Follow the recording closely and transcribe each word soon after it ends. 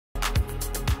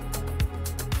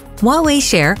Huawei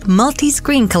Share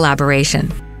multi-screen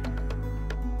collaboration.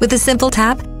 With a simple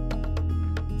tap,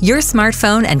 your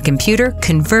smartphone and computer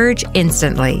converge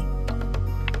instantly.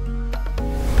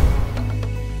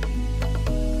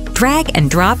 Drag and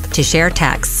drop to share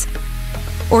texts,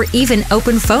 or even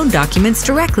open phone documents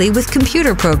directly with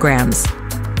computer programs.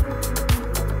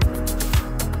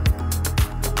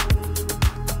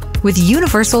 With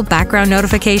universal background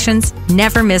notifications,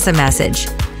 never miss a message.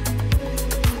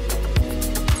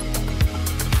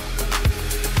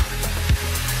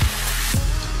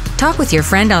 Talk with your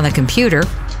friend on the computer,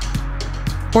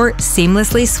 or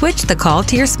seamlessly switch the call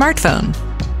to your smartphone.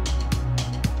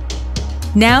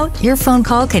 Now, your phone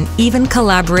call can even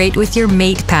collaborate with your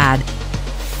Mate Pad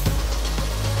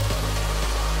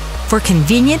for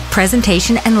convenient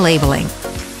presentation and labeling.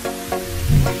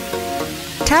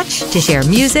 Touch to share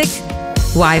music,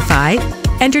 Wi-Fi,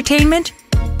 entertainment,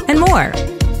 and more.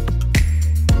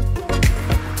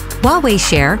 Huawei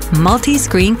Share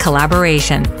multi-screen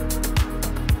collaboration.